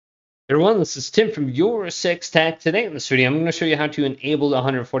Everyone, this is Tim from Your 6 Tech. Today in this video, I'm going to show you how to enable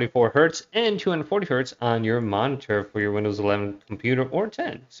 144 Hz and 240 Hz on your monitor for your Windows 11 computer or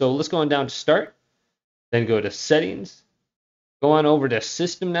 10. So let's go on down to Start, then go to Settings, go on over to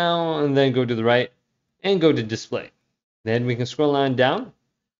System now, and then go to the right and go to Display. Then we can scroll on down.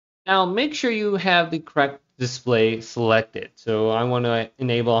 Now make sure you have the correct display selected. So I want to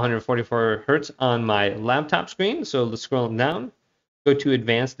enable 144 Hz on my laptop screen. So let's scroll down. Go to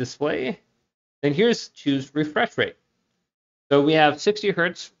Advanced Display, then choose Refresh Rate. So we have 60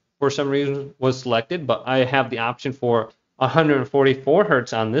 Hertz for some reason was selected, but I have the option for 144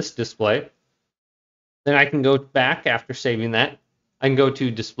 Hertz on this display. Then I can go back after saving that. I can go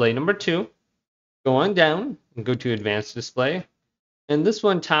to display number 2, go on down and go to Advanced Display. And this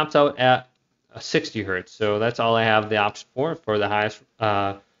one tops out at 60 Hertz. So that's all I have the option for the highest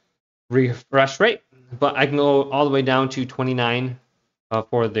refresh rate. But I can go all the way down to 29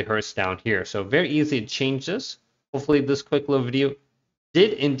 for the hertz down here. So very easy to change this. Hopefully this quick little video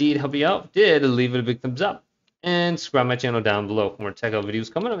did indeed help you out. Leave it a big thumbs up and subscribe my channel down below for more tech videos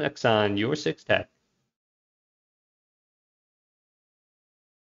coming up next on Your 6 Tech.